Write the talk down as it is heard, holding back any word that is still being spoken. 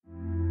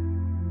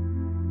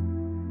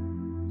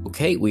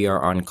Okay, we are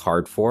on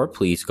card 4.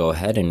 Please go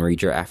ahead and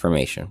read your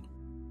affirmation.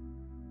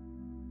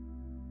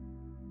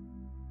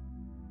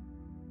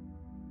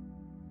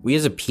 We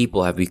as a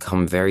people have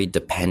become very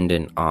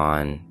dependent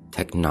on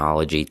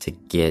technology to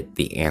get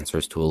the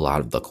answers to a lot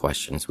of the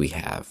questions we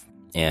have.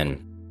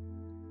 And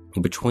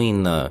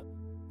between the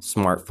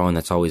smartphone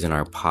that's always in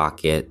our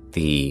pocket,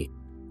 the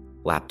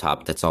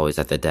laptop that's always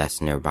at the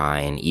desk nearby,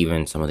 and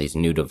even some of these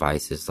new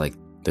devices like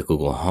the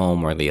Google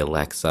Home or the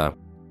Alexa,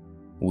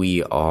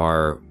 we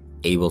are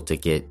able to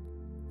get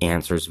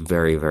answers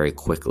very, very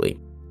quickly.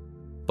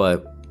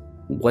 But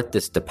what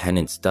this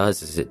dependence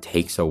does is it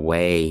takes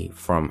away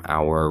from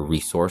our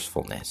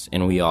resourcefulness.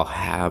 And we all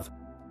have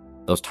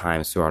those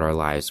times throughout our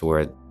lives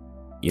where,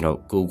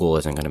 Google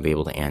isn't going to be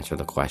able to answer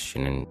the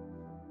question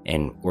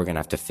and we're going to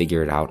have to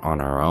figure it out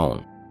on our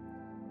own.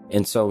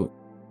 And so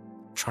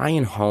try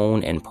and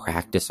hone and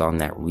practice on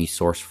that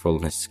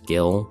resourcefulness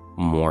skill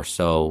more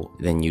so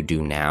than you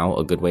do now.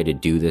 A good way to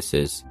do this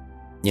is,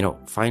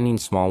 finding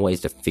small ways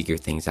to figure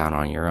things out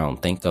on your own.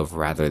 Think of,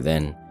 rather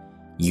than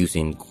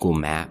using Google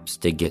Maps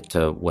to get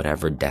to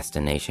whatever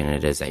destination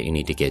it is that you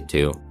need to get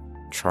to,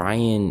 try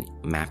and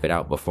map it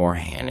out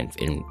beforehand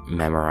and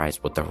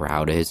memorize what the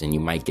route is. And you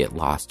might get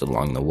lost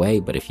along the way,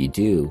 but if you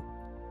do,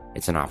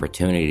 it's an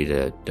opportunity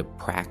to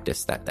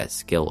practice that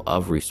skill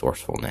of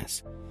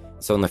resourcefulness.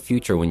 So in the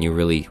future, when you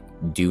really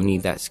do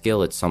need that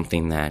skill, it's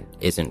something that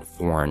isn't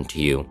foreign to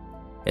you.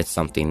 It's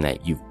something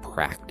that you've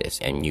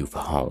practiced and you've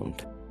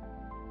honed.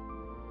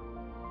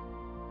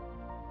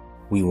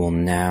 We will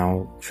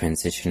now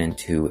transition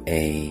into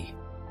a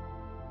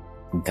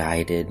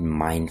guided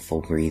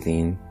mindful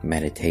breathing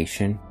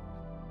meditation.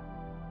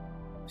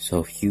 So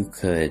if you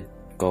could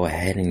go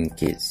ahead and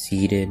get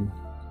seated,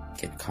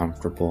 get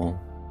comfortable,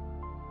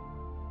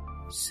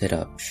 sit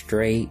up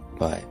straight,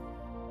 but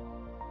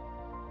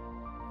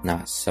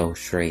not so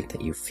straight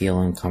that you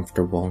feel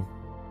uncomfortable.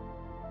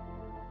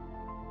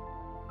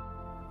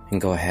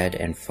 And go ahead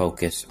and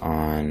focus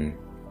on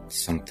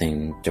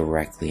something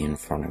directly in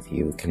front of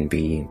you. It can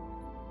be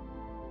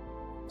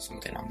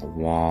something on the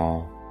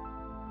wall,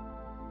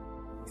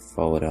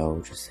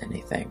 photo, just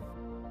anything.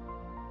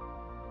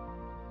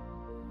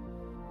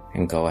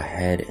 And go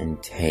ahead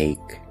and take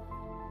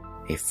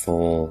a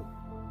full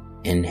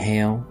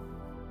inhale,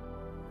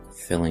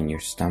 filling your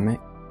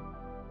stomach.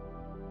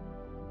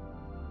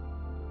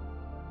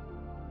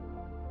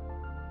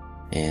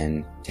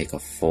 And take a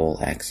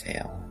full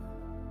exhale.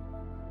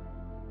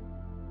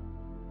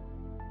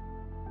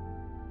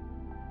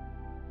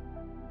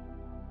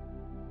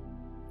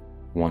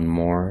 One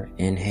more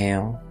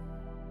inhale.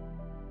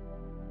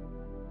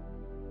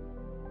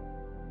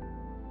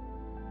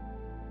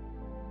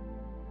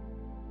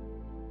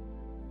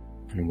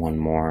 And one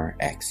more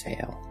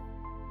exhale.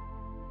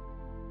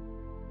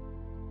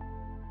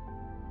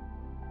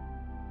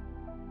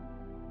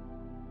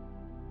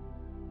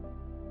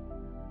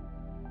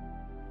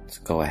 Let's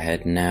go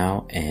ahead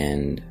now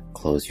and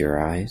close your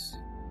eyes.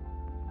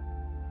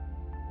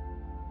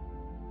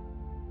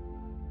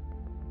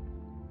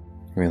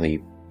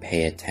 Really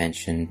pay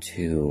attention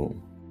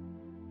to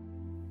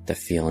the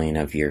feeling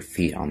of your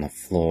feet on the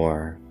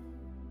floor,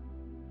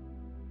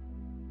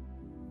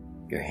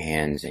 your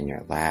hands in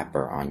your lap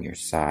or on your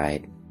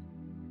side.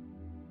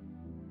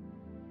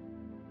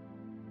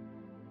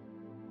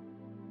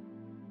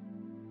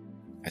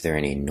 Are there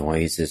any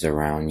noises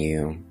around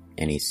you?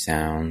 Any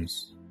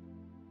sounds?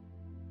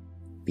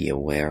 Be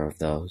aware of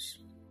those.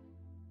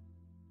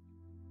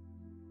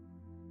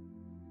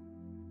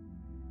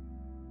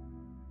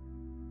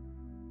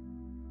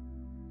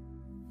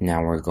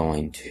 Now we're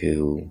going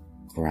to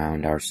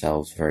ground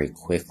ourselves very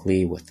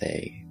quickly with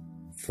a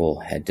full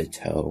head to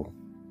toe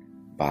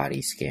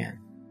body scan.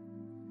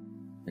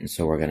 And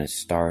so we're going to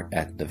start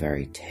at the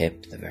very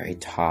tip, the very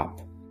top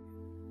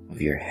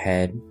of your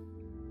head,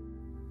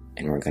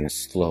 and we're going to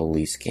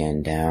slowly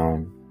scan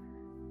down,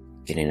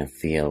 getting a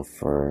feel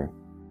for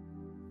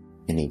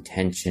any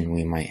tension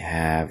we might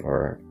have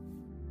or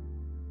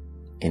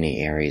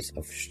any areas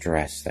of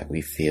stress that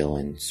we feel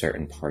in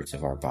certain parts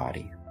of our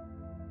body.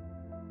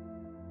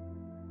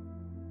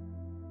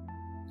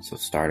 So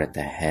start at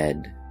the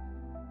head.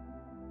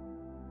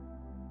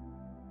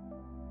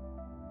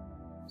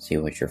 See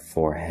what your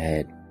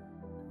forehead,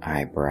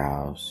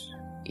 eyebrows,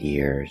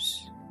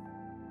 ears,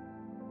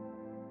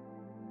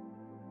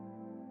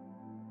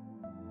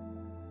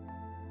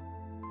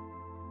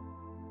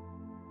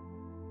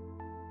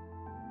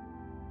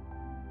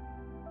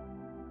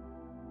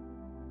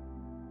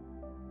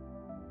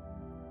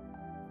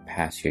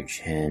 past your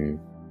chin,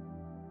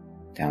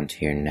 down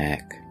to your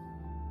neck.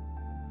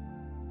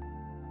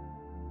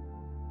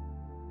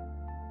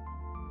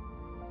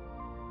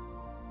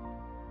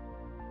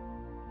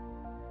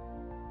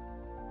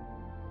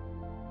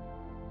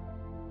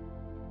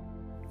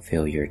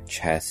 Feel your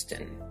chest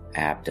and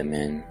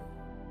abdomen.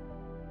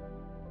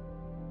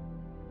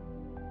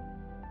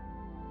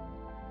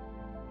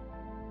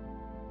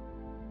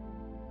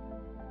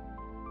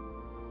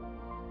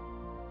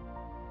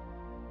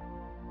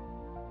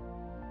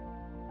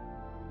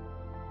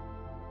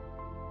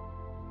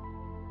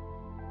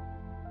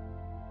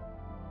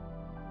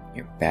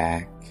 your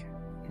back,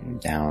 and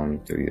down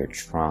through your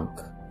trunk.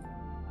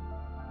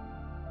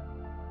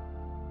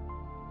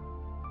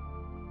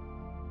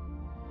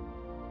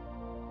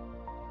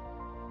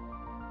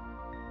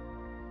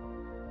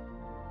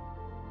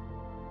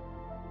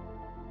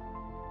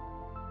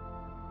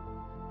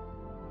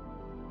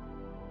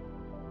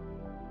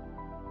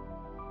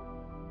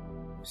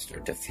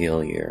 Start to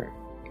feel your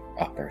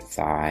upper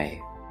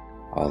thigh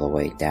all the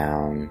way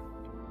down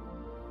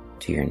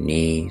to your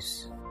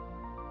knees.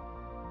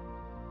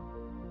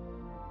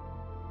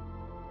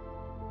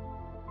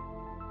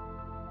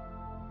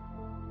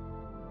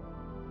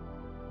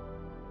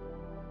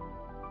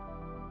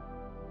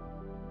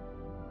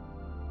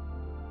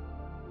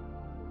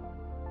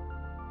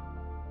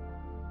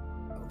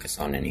 Focus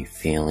on any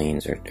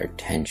feelings or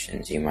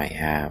tensions you might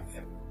have.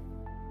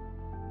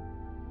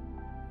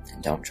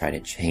 And don't try to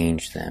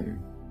change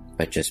them,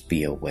 but just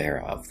be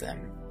aware of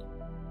them.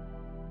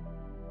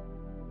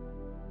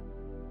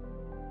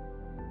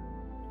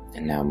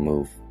 And now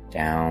move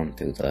down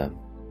through the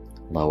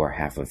lower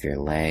half of your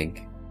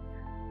leg,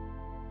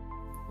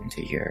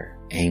 into your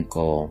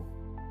ankle,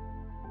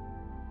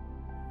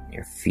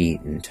 your feet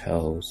and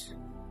toes.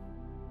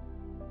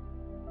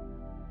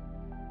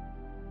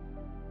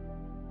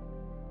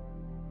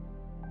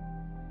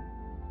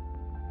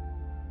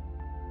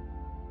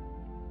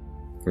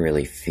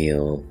 Really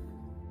feel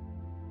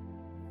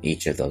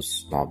each of those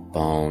small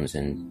bones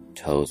and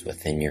toes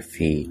within your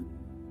feet.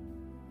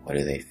 What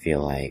do they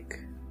feel like?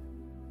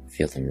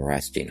 Feel them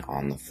resting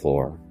on the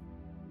floor,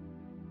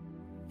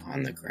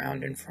 on the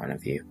ground in front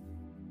of you.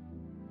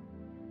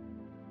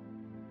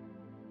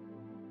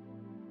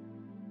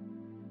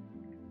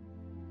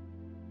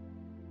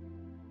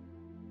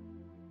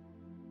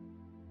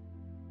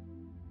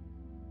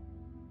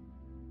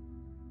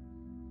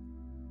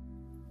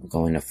 We're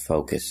going to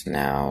focus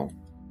now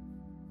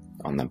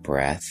on the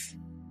breath.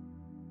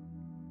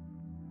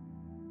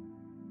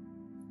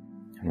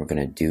 And we're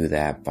going to do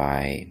that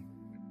by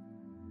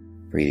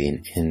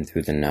breathing in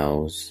through the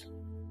nose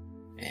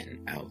and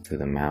out through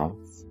the mouth.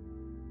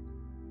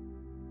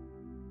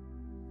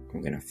 We're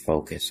going to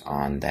focus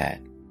on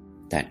that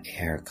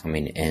air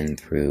coming in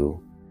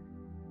through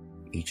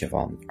each of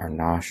our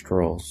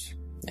nostrils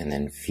and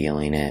then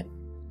feeling it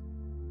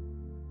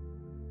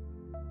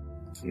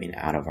coming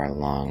out of our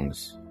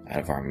lungs,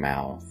 out of our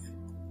mouth,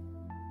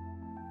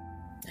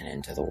 and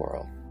into the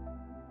world.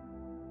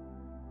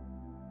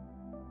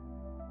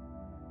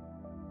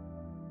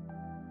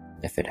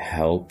 If it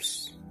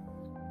helps,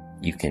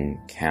 you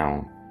can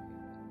count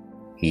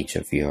each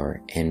of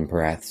your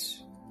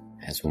in-breaths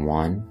as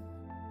 1,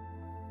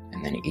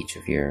 and then each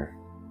of your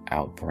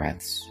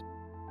out-breaths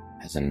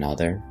as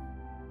another,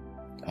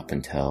 up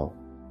until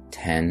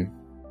 10,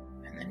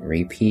 and then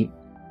repeat.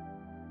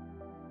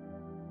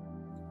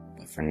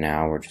 But for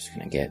now, we're just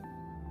going to get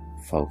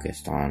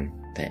focused on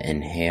the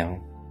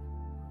inhale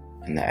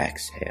and the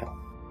exhale.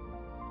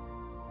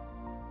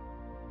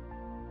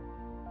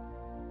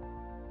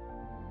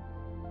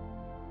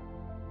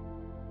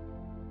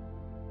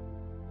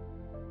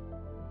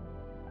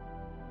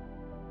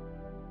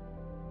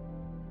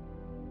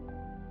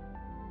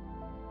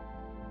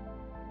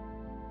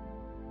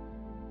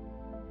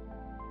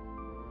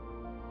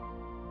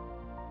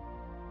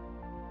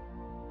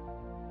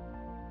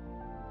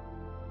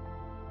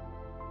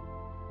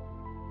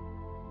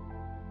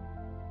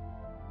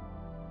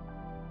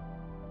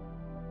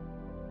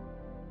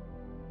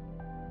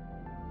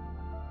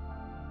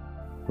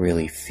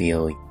 Really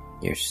feel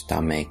your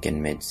stomach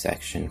and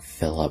midsection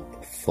fill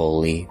up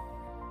fully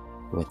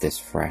with this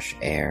fresh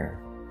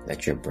air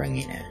that you're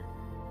bringing in.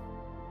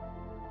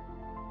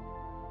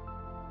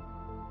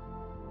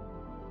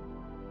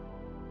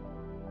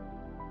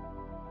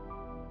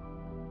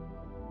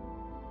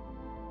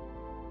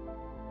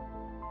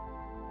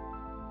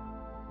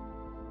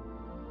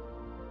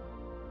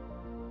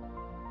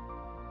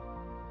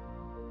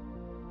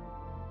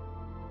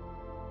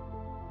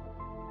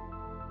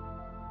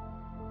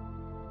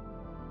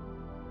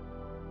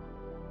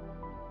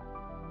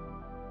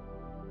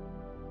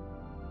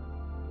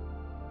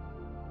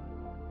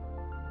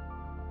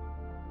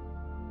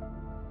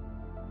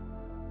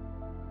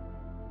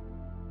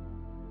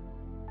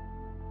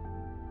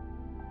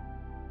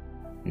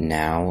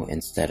 Now,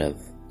 instead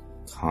of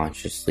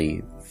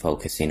consciously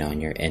focusing on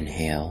your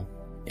inhale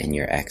and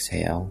your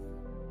exhale,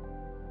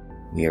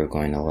 we are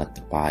going to let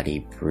the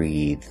body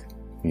breathe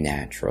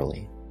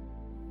naturally.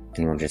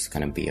 And we're just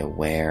going to be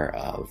aware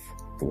of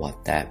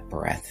what that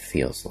breath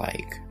feels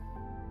like.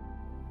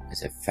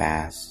 Is it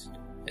fast?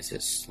 Is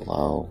it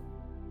slow?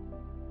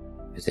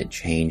 Is it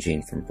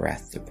changing from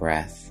breath to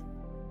breath?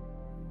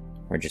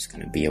 We're just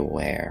going to be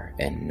aware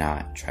and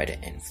not try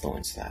to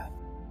influence that.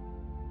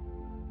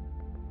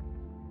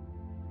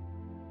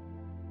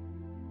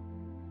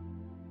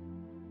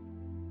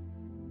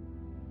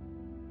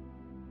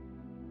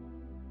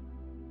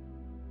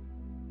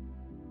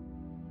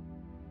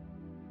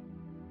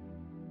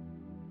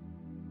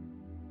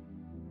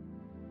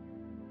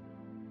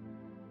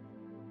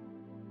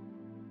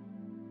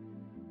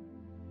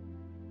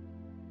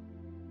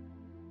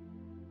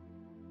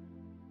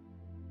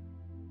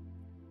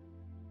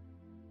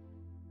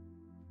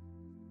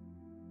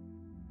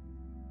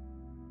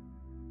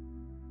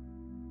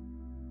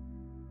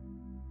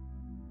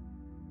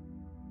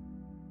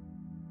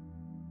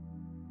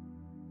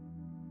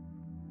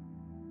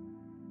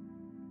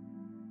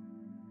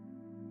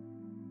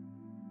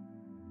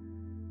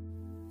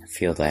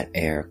 Feel that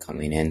air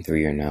coming in through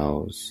your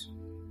nose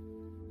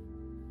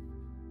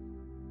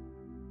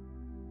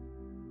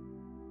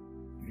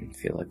and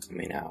feel it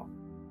coming out.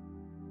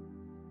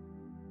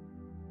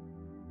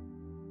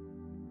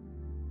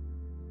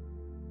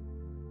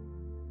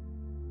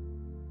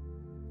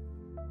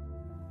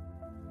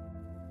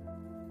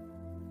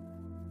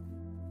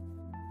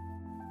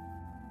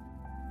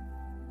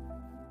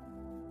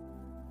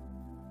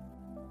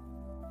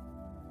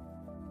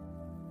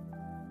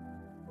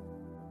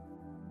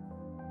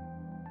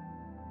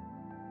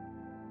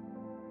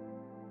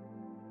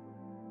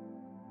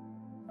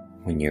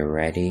 When you're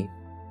ready,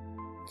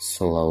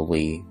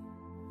 slowly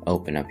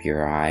open up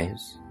your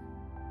eyes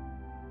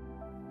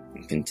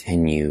and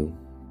continue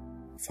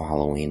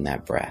following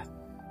that breath.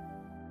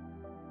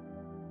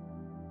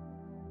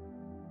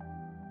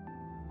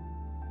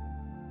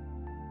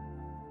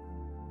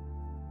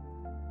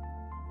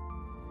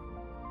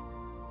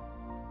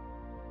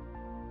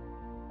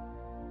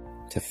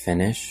 To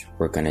finish,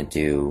 we're going to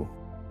do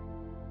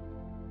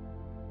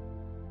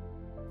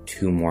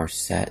 2 more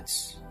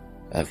sets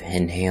of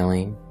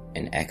inhaling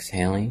and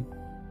exhaling.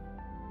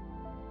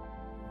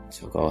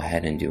 So go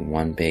ahead and do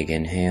 1 big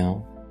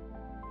inhale.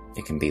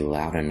 It can be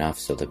loud enough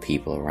so the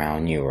people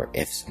around you, or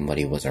if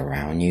somebody was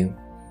around you,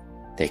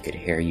 they could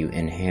hear you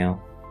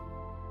inhale.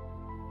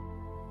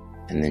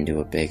 And then do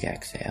a big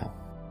exhale.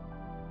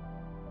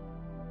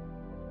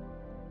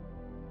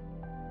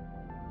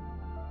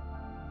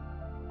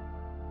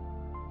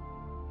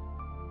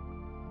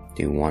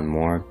 Do 1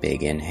 more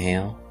big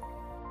inhale.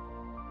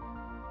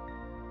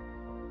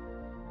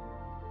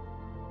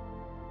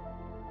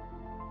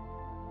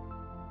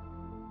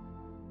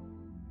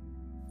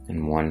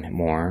 And 1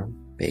 more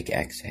big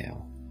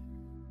exhale.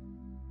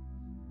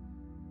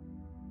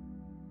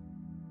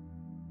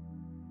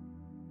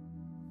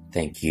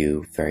 Thank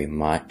you very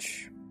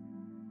much.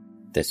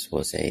 This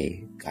was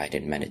a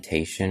guided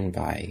meditation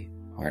by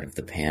Heart of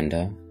the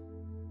Panda.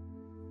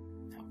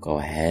 Now go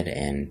ahead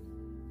and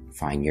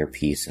find your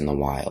peace in the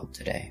wild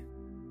today.